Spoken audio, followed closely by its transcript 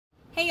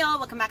y'all,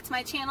 welcome back to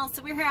my channel.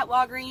 So we're here at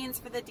Walgreens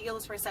for the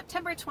deals for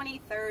September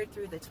 23rd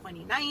through the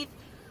 29th.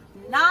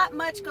 Not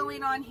much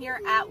going on here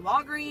at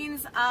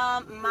Walgreens.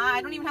 I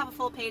don't even have a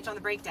full page on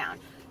the breakdown.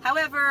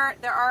 However,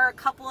 there are a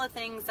couple of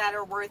things that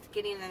are worth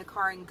getting in the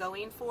car and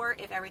going for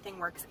if everything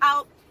works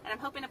out. And I'm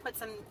hoping to put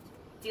some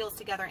deals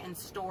together in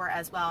store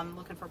as well. I'm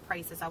looking for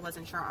prices. I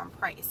wasn't sure on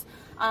price.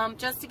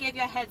 Just to give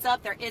you a heads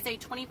up, there is a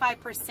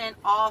 25%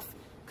 off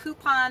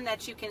coupon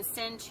that you can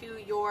send to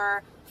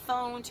your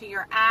phone, to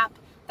your app.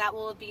 That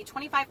will be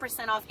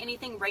 25% off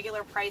anything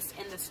regular price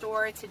in the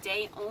store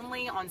today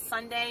only on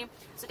Sunday.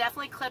 So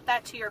definitely clip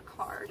that to your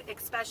card,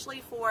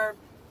 especially for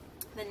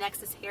the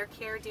Nexus hair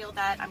care deal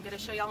that I'm going to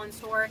show y'all in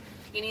store.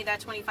 You need that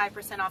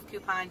 25% off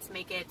coupon to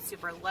make it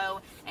super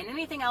low. And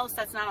anything else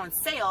that's not on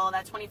sale,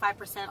 that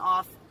 25%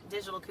 off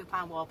digital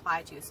coupon will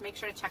apply to. So make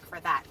sure to check for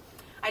that.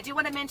 I do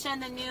want to mention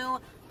the new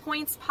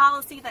points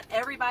policy that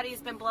everybody's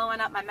been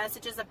blowing up my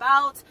messages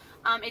about.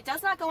 It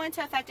does not go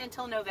into effect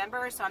until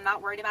November, so I'm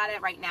not worried about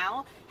it right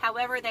now.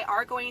 However, they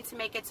are going to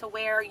make it to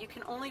where you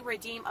can only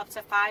redeem up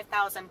to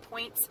 5,000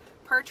 points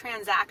per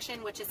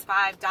transaction, which is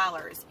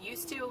 $5.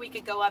 Used to, we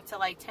could go up to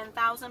like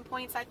 10,000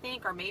 points, I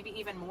think, or maybe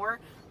even more,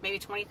 maybe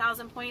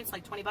 20,000 points,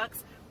 like 20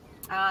 bucks,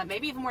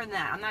 maybe even more than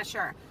that, I'm not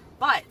sure.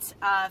 But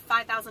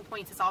 5,000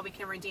 points is all we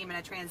can redeem in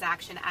a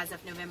transaction as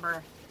of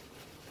November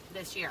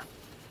this year.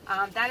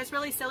 That is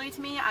really silly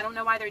to me. I don't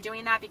know why they're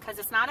doing that, because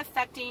it's not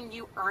affecting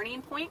you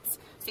earning points.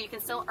 So you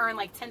can still earn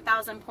like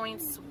 10,000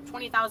 points,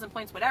 20,000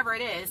 points, whatever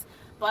it is.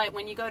 But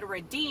when you go to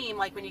redeem,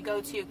 like when you go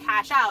to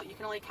cash out, you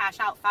can only cash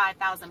out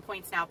 5,000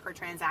 points now per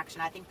transaction.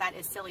 I think that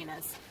is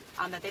silliness.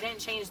 That they didn't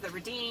change the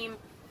redeem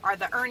or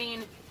the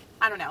earning.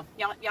 I don't know.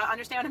 Y'all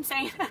understand what I'm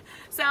saying?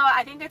 So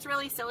I think that's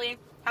really silly.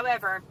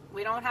 However,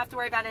 we don't have to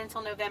worry about it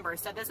until November.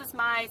 So this is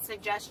my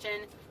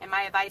suggestion and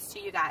my advice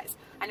to you guys.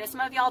 I know some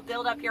of y'all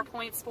build up your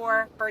points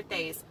for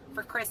birthdays,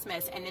 for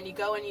Christmas, and then you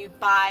go and you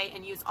buy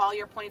and use all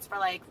your points for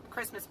like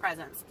Christmas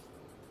presents.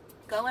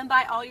 Go and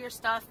buy all your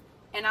stuff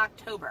in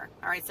October.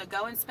 All right, so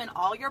go and spend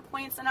all your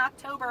points in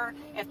October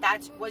if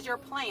that was your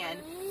plan.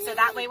 So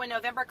that way when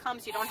November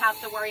comes, you don't have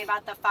to worry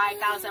about the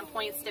 5,000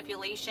 point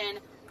stipulation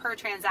per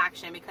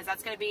transaction, because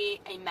that's going to be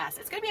a mess.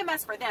 It's going to be a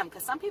mess for them,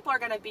 because some people are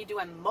going to be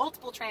doing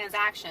multiple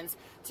transactions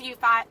to use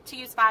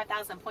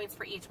 5,000 points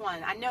for each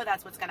one. I know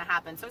that's what's going to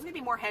happen, so it's going to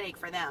be more headache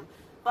for them.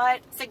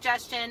 But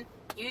suggestion,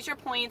 use your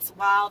points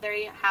while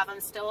they have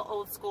them still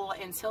old school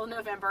until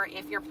November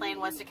if your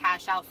plan was to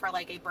cash out for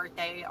like a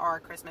birthday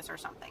or Christmas or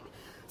something.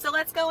 So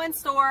let's go in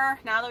store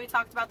now that we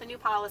talked about the new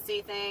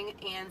policy thing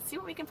and see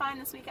what we can find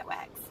this week at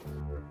Wags.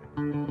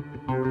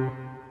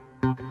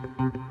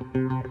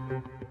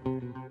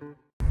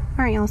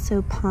 Alright y'all,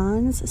 so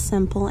Pond's,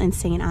 Simple, and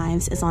St.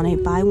 Ives is on a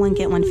buy one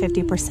get one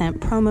 50%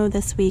 promo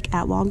this week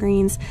at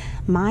Walgreens.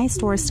 My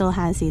store still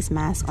has these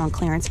masks on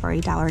clearance for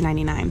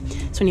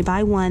 $1.99. So when you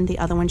buy one, the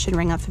other one should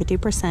ring up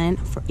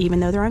 50%. Even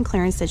though they're on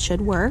clearance, it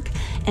should work.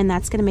 And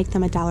that's going to make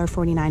them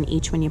 $1.49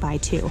 each when you buy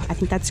two. I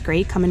think that's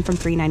great, coming from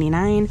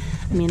 $3.99.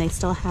 I mean, they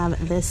still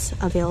have this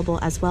available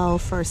as well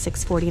for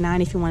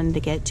 $6.49 if you wanted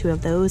to get two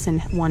of those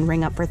and one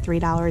ring up for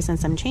 $3 and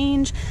some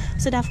change.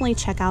 So definitely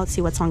check out,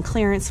 see what's on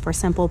clearance for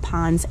Simple,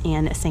 Pond's,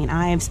 and St.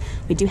 Ives.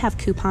 We do have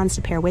coupons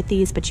to pair with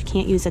these, but you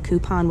can't use a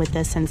coupon with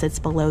this since it's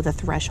below the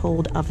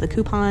threshold of the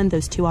coupon.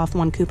 Those 2 off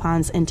 1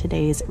 coupons in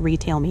today's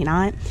retail may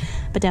not.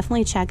 But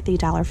definitely check the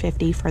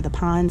 $1.50 for the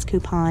Pond's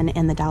coupon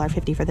and the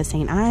 $1.50 for the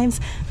St. Ives.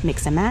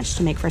 Mix and match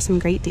to make for some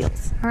great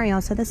deals. All right,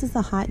 y'all, so this is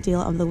the hot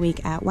deal of the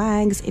week at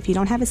Wags. If you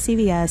don't have a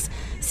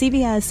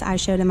CVS, I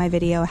showed in my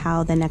video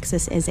how the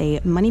Nexus is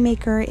a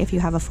moneymaker. If you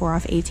have a 4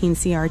 off 18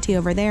 CRT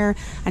over there,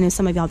 I know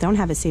some of y'all don't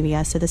have a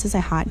CVS, so this is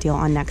a hot deal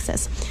on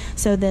Nexus.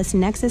 So this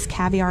Nexus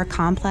Caviar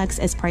Complex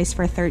is priced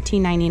for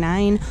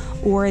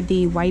 $13.99, or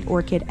the White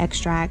Orchid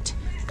Extract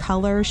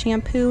Color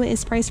shampoo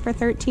is priced for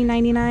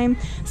 $13.99.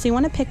 So you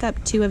want to pick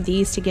up 2 of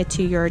these to get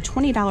to your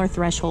 $20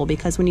 threshold,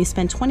 because when you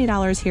spend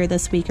 $20 here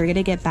this week, you're going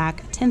to get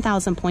back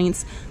 10,000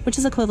 points, which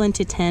is equivalent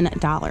to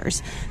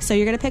 $10. So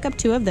you're going to pick up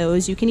 2 of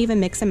those. You can even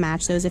mix and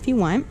match those if you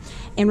want.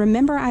 And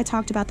remember, I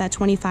talked about that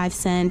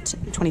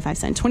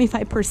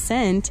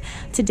 25%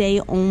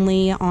 today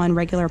only on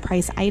regular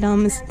price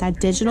items.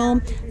 That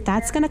digital,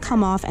 that's going to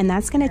come off, and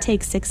that's going to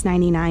take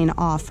 $6.99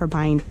 off for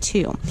buying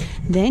 2.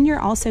 Then you're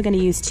also going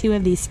to use 2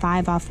 of these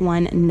 5 off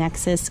 1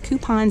 Nexus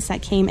coupons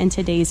that came in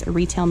today's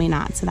retail may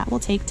not. So that will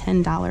take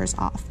 $10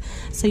 off.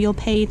 So you'll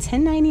pay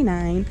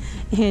 $10.99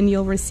 and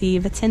you'll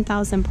receive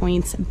 10,000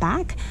 points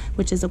back,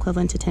 which is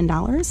equivalent to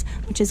 $10,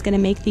 which is going to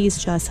make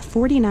these just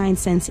 49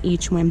 cents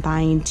each when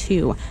buying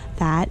 2.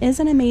 That is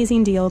an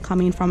amazing deal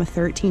coming from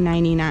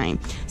 $13.99.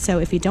 So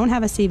if you don't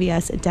have a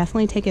CVS,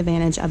 definitely take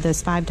advantage of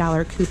those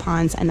 $5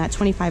 coupons and that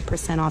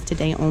 25% off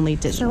today only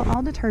digital. So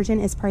all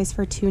detergent is priced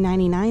for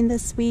 $2.99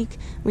 this week.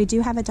 We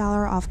do have a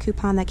 $1 off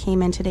coupon that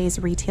came in today's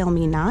retail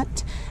me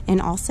not.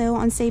 And also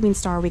on Saving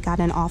Star, we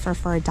got an offer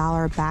for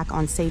 $1 back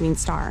on Saving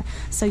Star.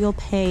 So you'll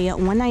pay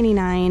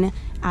 $1.99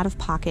 out of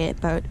pocket,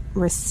 but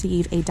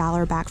receive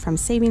 $1 back from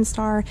Savings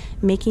Star,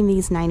 making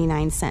these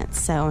 99 cents.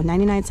 So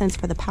 99 cents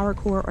for the power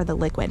core or the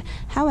liquid.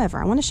 However,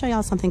 I want to show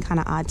y'all something kind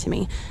of odd to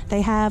me.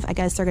 They have, I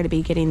guess they're going to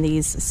be getting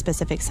these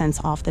specific scents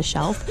off the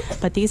shelf,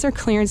 but these are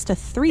clearance to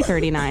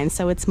 $3.39,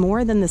 so it's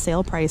more than the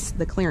sale price,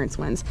 the clearance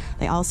ones.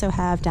 They also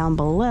have down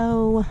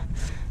below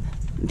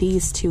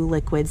these two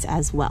liquids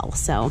as well.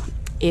 So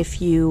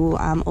if you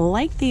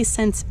like these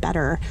scents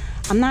better,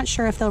 I'm not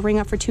sure if they'll ring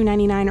up for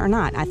 $2.99 or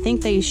not. I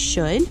think they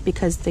should,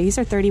 because these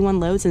are 31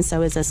 loads and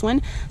so is this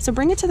one. So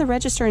bring it to the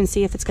register and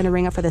see if it's going to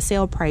ring up for the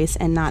sale price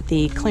and not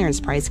the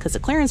clearance price, because the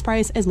clearance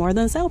price is more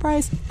than the sale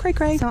price. Cray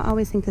cray. So I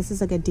always think this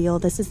is a good deal.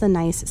 This is the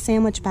nice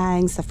sandwich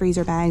bags, the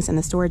freezer bags, and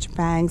the storage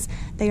bags.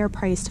 They are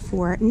priced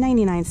for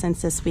 99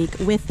 cents this week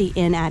with the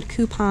in-ad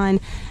coupon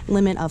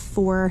limit of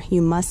 4.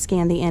 You must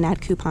scan the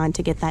in-ad coupon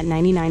to get that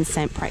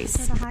 99-cent price.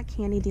 So the hot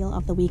candy deal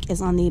of the week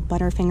is on the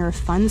Butterfinger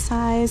Fun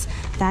Size.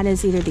 That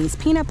is either these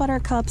peanut butter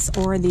cups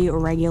or the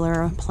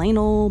regular plain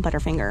old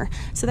Butterfinger.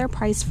 So they're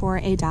priced for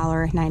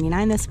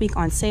 $1.99 this week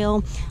on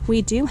sale.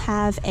 We do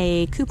have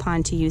a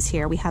coupon to use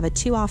here. We have a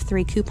 2 off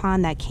 3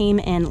 coupon that came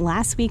in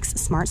last week's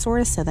Smart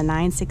Source, so the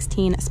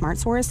 9/16 Smart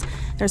Source.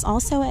 There's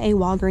also a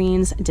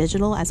Walgreens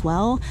digital as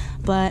well,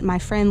 but my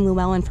friend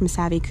Llewellyn from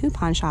Savvy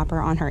Coupon Shopper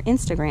on her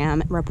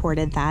Instagram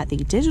reported that the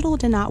digital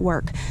did not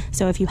work.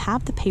 So if you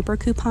have the paper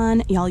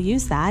coupon, y'all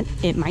use that.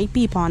 It might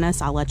beep on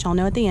us, I'll let y'all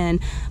know at the end,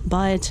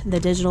 but the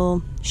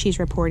digital she's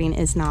reporting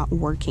is not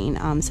working,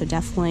 so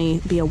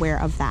definitely be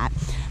aware of that.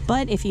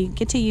 But if you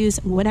get to use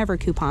whatever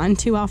coupon,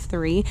 2 off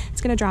 3,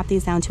 it's going to drop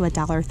these down to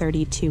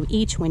 $1.32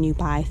 each when you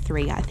buy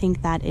 3. I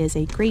think that is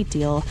a great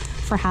deal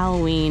for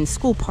Halloween,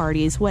 school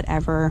parties,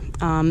 whatever.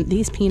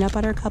 These peanut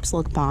butter cups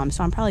look bomb,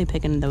 so I'm probably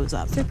picking those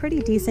up. It's a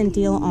pretty decent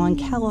deal on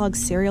Kellogg's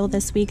cereal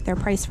this week. They're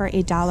priced for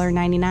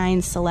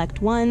 $1.99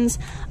 select ones.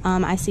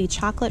 I see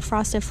chocolate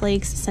Frosted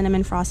Flakes,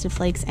 cinnamon Frosted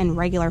Flakes, and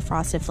regular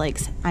Frosted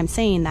Flakes. I'm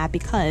saying that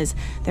because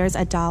there's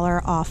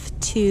 $1 off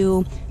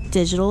 2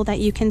 digital that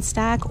you can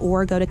stack,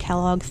 or go to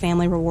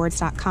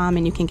kelloggfamilyrewards.com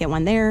and you can get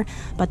one there.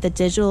 But the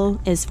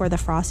digital is for the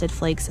Frosted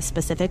Flakes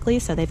specifically,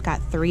 so they've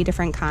got 3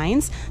 different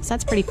kinds, so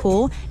that's pretty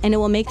cool, and it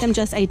will make them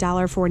just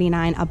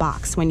 $1.49 a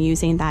box when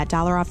using that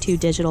 $1 off 2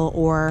 digital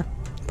or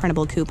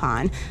printable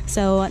coupon.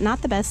 So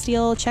not the best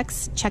deal.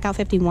 Check out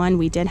 51.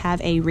 We did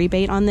have a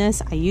rebate on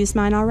this. I used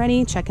mine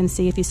already. Check and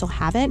see if you still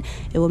have it.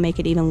 It will make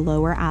it even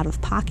lower out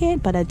of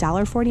pocket, but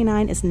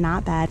 $1.49 is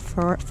not bad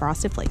for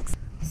Frosted Flakes.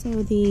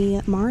 So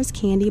the Mars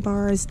candy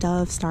bars,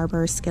 Dove,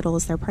 Starburst,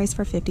 Skittles, they're priced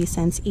for 50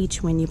 cents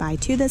each when you buy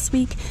 2 this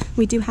week.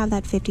 We do have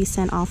that 50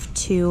 cent off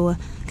to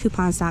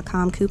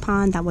coupons.com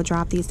coupon that will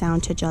drop these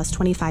down to just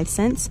 25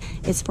 cents.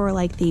 It's for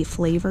like the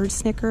flavored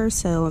Snickers,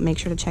 so make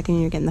sure to check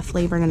in you're getting the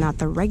flavored and not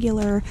the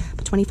regular.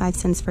 But 25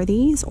 cents for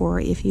these,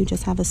 or if you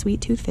just have a sweet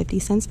tooth, 50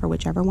 cents for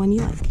whichever one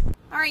you like.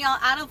 All right, y'all,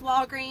 out of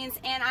Walgreens,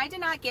 and I did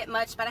not get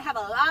much, but I have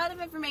a lot of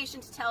information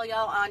to tell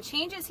y'all on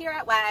changes here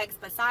at Wags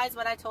besides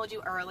what I told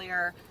you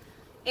earlier.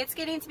 It's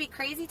getting to be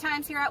crazy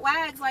times here at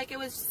Wags. Like, it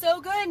was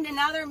so good, and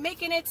now they're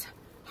making it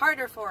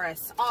harder for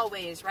us,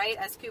 always, right,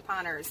 as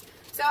couponers.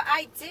 So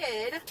I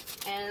did,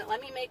 and let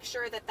me make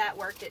sure that that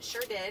worked. It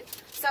sure did.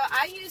 So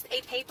I used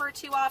a paper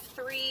 2 off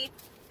 3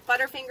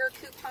 Butterfinger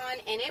coupon,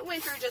 and it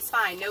went through just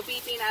fine. No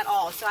beeping at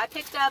all. So I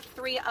picked up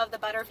 3 of the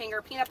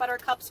Butterfinger peanut butter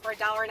cups for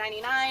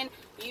 $1.99.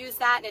 Used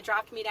that, and it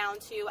dropped me down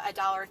to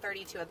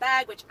 $1.32 a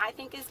bag, which I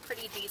think is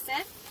pretty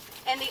decent.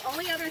 And the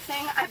only other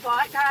thing I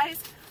bought,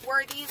 guys,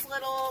 were these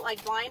little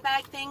like blind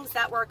bag things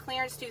that were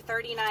clearance to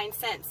 39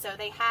 cents. So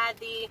they had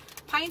the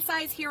Pint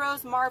Size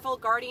Heroes Marvel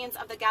Guardians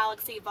of the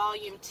Galaxy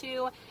Volume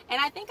 2.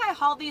 And I think I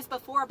hauled these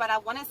before, but I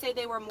want to say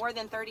they were more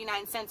than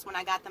 39 cents when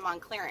I got them on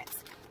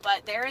clearance.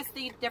 But there is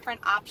the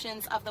different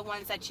options of the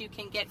ones that you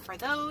can get for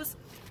those.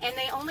 And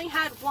they only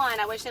had one.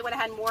 I wish they would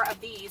have had more of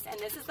these. And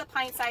this is the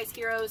Pint Size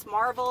Heroes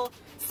Marvel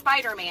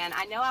Spider-Man.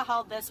 I know I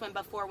hauled this one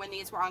before when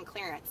these were on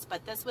clearance,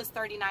 but this was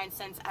 39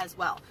 cents as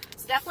well.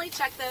 So definitely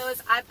check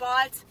those. I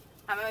bought,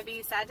 I'm going to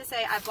be sad to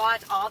say, I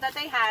bought all that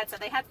they had. So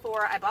they had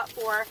 4. I bought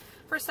 4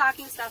 for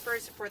stocking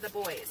stuffers for the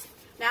boys.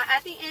 Now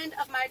at the end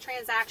of my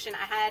transaction,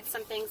 I had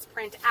some things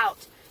print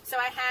out. So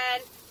I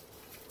had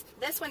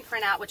this one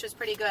print out, which was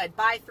pretty good.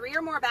 Buy 3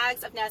 or more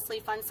bags of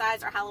Nestle Fun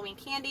Size or Halloween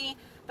candy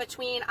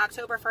between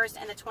October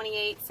 1st and the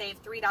 28th.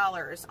 Save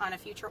 $3 on a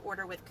future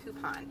order with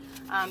coupon.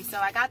 So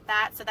I got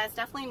that. So that's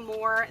definitely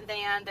more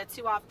than the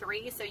 2 off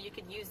 3. So you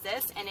could use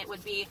this and it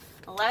would be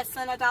less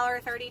than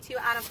 $1.32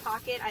 out of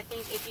pocket, I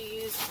think, if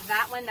you use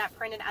that one that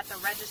printed at the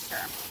register.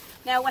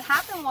 Now what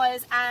happened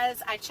was,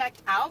 as I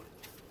checked out,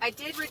 I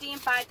did redeem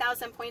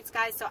 5,000 points,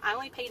 guys, so I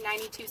only paid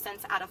 92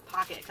 cents out of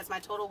pocket because my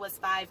total was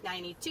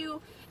 $5.92,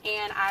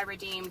 and I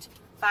redeemed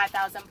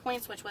 5,000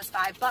 points, which was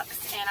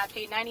 $5, and I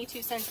paid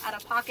 92 cents out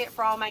of pocket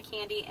for all my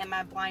candy and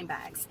my blind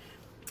bags.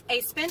 A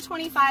spend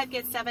 25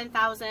 gets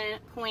 7,000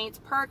 points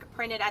perk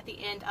printed at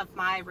the end of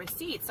my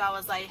receipt. So I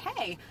was like,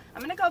 hey,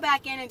 I'm going to go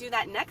back in and do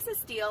that Nexus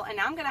deal, and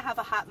now I'm going to have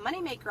a hot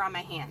money maker on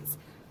my hands.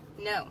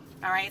 No.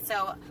 All right.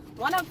 So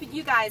one of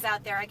you guys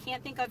out there, I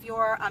can't think of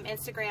your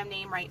Instagram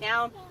name right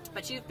now,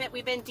 but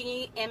we've been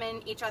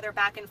DMing each other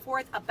back and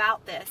forth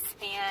about this,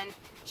 and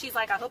she's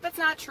like, I hope it's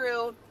not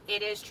true.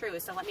 It is true.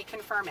 So let me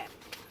confirm it.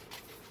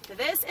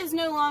 This is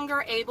no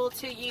longer able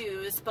to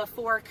use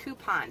before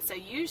coupons. So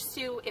used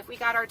to, if we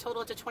got our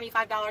total to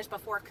 $25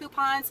 before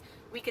coupons,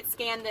 we could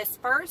scan this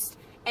first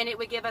and it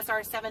would give us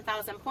our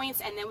 7,000 points,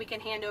 and then we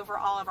can hand over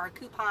all of our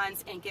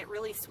coupons and get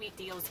really sweet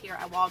deals here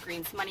at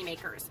Walgreens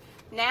Moneymakers.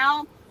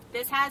 Now,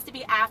 this has to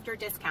be after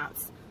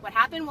discounts. What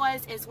happened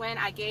is when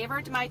I gave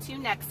her my 2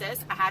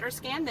 Nexus, I had her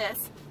scan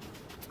this.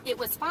 It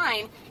was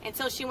fine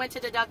until she went to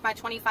deduct my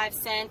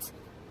 25-cent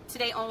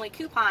today only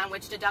coupon,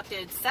 which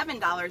deducted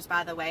 $7,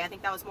 by the way. I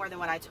think that was more than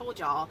what I told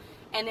y'all.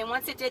 And then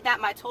once it did that,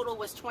 my total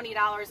was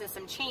 $20 and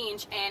some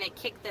change, and it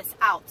kicked this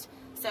out.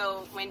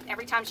 So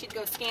every time she'd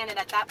go scan it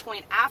at that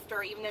point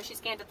after, even though she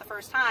scanned it the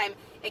first time,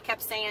 it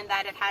kept saying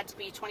that it had to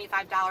be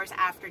 $25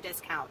 after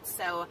discount.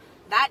 So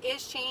that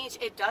is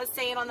changed. It does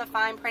say it on the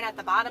fine print at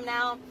the bottom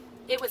now.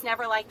 It was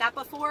never like that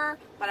before,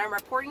 but I'm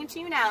reporting to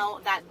you now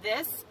that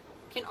this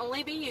can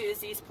only be used,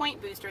 these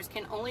point boosters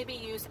can only be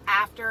used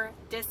after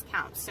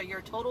discounts. So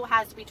your total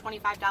has to be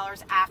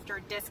 $25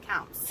 after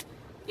discounts.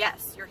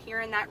 Yes, you're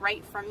hearing that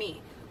right from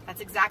me.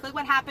 That's exactly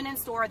what happened in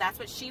store. That's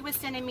what she was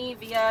sending me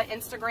via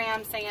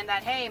Instagram, saying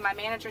that, hey, my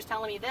manager's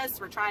telling me this,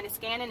 we're trying to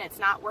scan it and it's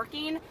not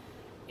working.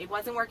 It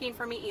wasn't working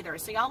for me either.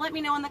 So y'all let me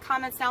know in the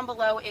comments down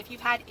below if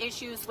you've had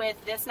issues with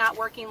this not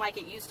working like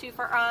it used to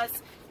for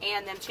us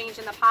and them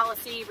changing the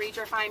policy, read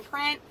your fine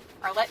print,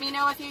 or let me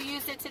know if you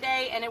used it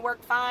today and it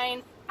worked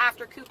fine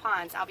after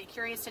coupons. I'll be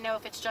curious to know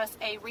if it's just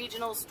a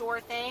regional store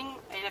thing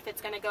and if it's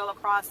going to go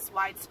across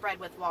widespread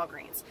with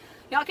Walgreens.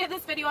 Y'all give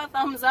this video a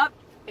thumbs up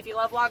if you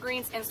love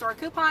Walgreens in-store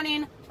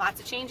couponing.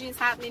 Lots of changes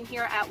happening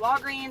here at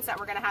Walgreens that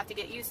we're going to have to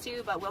get used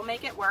to, but we'll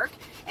make it work.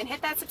 And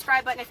hit that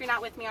subscribe button if you're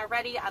not with me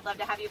already. I'd love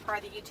to have you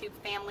part of the YouTube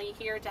family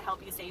here to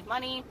help you save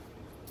money.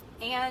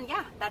 And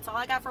yeah, that's all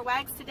I got for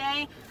WAGs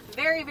today.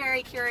 Very,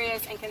 very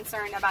curious and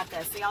concerned about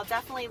this. So y'all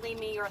definitely leave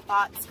me your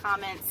thoughts,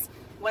 comments,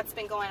 what's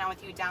been going on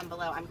with you down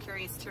below. I'm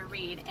curious to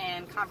read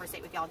and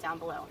conversate with y'all down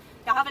below.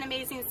 Y'all have an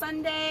amazing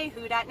Sunday.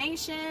 Who Dat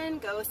Nation,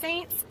 go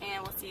Saints,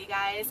 and we'll see you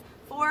guys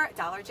for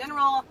Dollar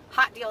General.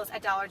 Hot deals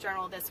at Dollar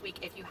General this week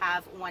if you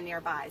have one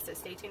nearby. So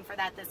stay tuned for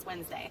that this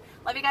Wednesday.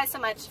 Love you guys so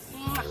much.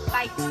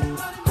 Bye.